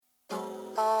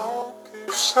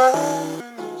saying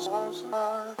these arms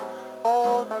are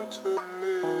hold on to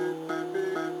me,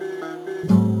 baby.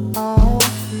 I'll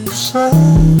keep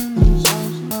saying these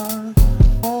arms are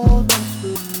hold on to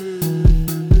me,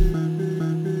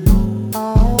 baby.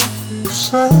 I'll keep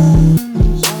saying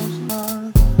these arms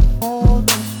are hold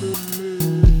on to me,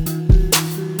 baby.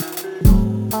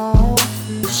 I'll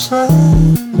keep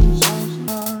saying these arms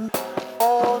are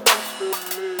hold on to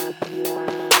me.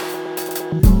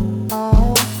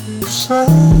 I'll keep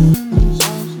saying these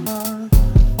arms are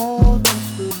hold on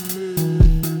to me.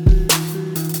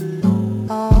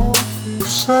 I'll keep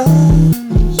saying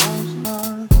these arms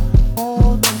are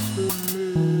hold on to me.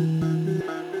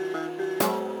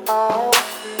 I'll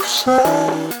keep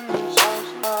saying these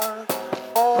arms are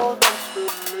hold on to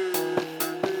me.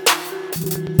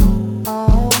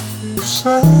 I'll keep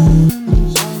saying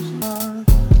these arms are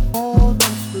hold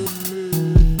on to me.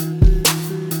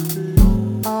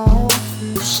 I'll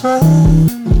keep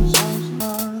saying these arms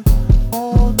are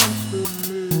hold on to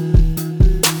me.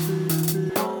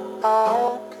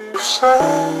 I'll keep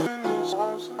saying these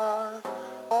arms are